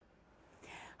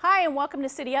Hi, and welcome to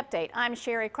City Update. I'm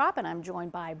Sherry Kropp, and I'm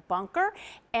joined by Bunker,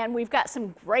 and we've got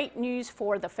some great news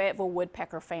for the Fayetteville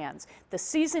Woodpecker fans. The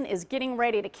season is getting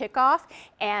ready to kick off,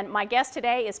 and my guest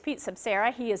today is Pete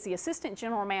Subsera. He is the Assistant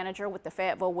General Manager with the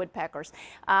Fayetteville Woodpeckers.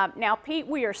 Now, Pete,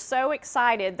 we are so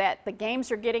excited that the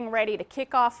games are getting ready to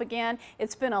kick off again.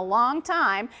 It's been a long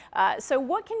time. So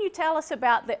what can you tell us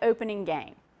about the opening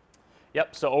game?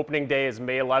 Yep, so opening day is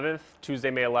May 11th, Tuesday,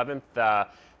 May 11th.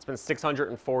 It's been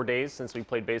 604 days since we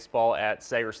played baseball at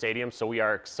Sager Stadium, so we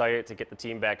are excited to get the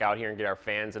team back out here and get our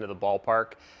fans into the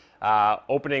ballpark.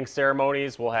 Opening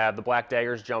ceremonies, we'll have the Black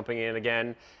Daggers jumping in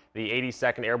again. The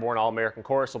 82nd Airborne All-American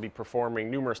Chorus will be performing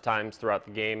numerous times throughout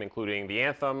the game, including the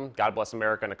anthem, God Bless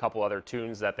America, and a couple other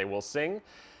tunes that they will sing.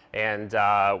 And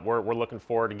we're looking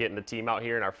forward to getting the team out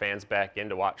here and our fans back in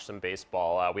to watch some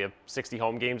baseball. We have 60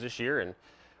 home games this year, and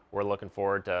we're looking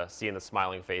forward to seeing the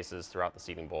smiling faces throughout the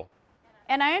Seeding Bowl.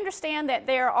 And I understand that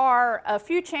there are a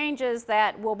few changes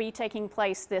that will be taking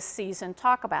place this season.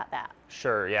 Talk about that.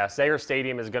 Sure, yeah. Sager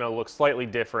Stadium is going to look slightly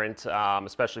different,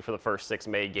 especially for the first 6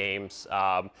 May games.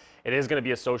 It is going to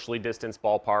be a socially distanced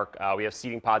ballpark. We have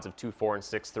seating pods of 2, 4, and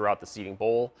 6 throughout the Seeding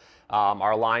Bowl.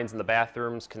 Our lines in the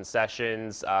bathrooms,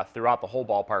 concessions, throughout the whole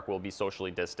ballpark will be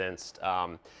socially distanced.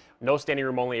 No standing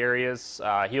room only areas.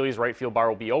 Healy's right field bar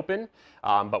will be open,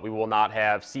 but we will not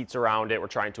have seats around it. We're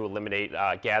trying to eliminate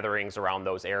gatherings around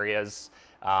those areas.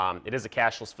 It is a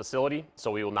cashless facility,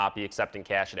 so we will not be accepting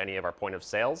cash at any of our point of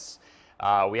sales.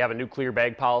 We have a new clear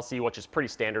bag policy, which is pretty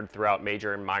standard throughout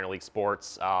major and minor league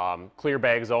sports. Clear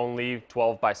bags only,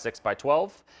 12 by 6 by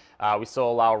 12. We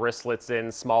still allow wristlets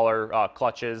in, smaller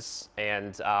clutches,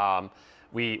 and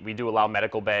we do allow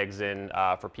medical bags in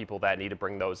for people that need to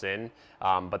bring those in,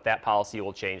 but that policy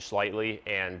will change slightly,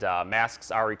 and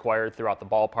masks are required throughout the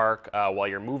ballpark while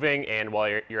you're moving and while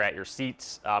you're at your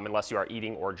seats, unless you are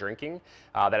eating or drinking.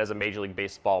 That is a Major League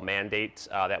Baseball mandate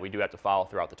that we do have to follow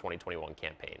throughout the 2021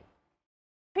 campaign.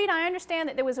 Pete, I understand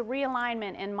that there was a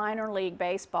realignment in minor league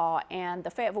baseball and the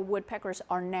Fayetteville Woodpeckers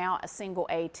are now a single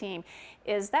A team.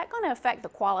 Is that going to affect the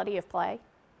quality of play?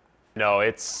 No,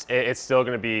 it's still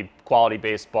going to be quality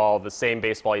baseball, the same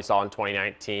baseball you saw in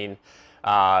 2019.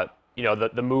 You know,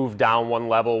 the move down one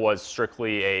level was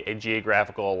strictly a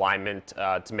geographical alignment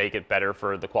to make it better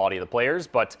for the quality of the players.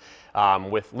 But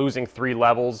with losing 3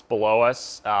 levels below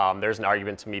us, there's an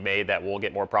argument to be made that we'll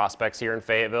get more prospects here in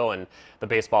Fayetteville, and the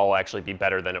baseball will actually be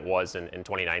better than it was in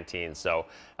 2019. So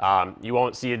you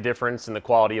won't see a difference in the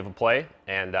quality of a play,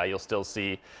 and you'll still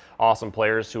see awesome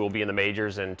players who will be in the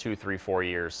majors in 2, 3, 4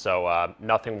 years. So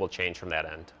nothing will change from that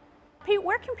end. Pete,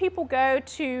 where can people go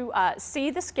to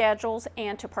see the schedules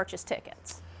and to purchase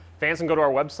tickets? Fans can go to our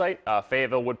website,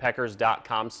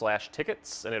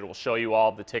 fayettevillewoodpeckers.com/tickets, and it will show you all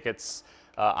of the tickets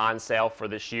on sale for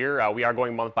this year. We are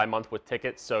going month by month with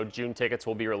tickets, so June tickets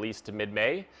will be released to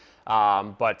mid-May,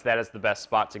 but that is the best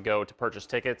spot to go to purchase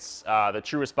tickets. The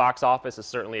Truist box office is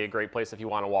certainly a great place if you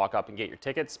want to walk up and get your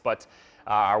tickets, but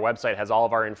our website has all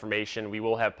of our information. We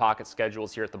will have pocket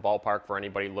schedules here at the ballpark for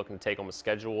anybody looking to take home a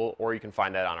schedule, or you can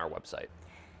find that on our website.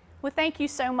 Well, thank you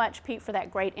so much, Pete, for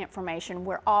that great information.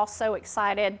 We're all so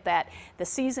excited that the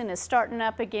season is starting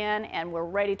up again, and we're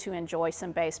ready to enjoy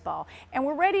some baseball. And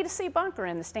we're ready to see Bunker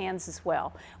in the stands as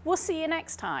well. We'll see you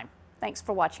next time. Thanks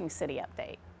for watching City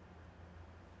Update.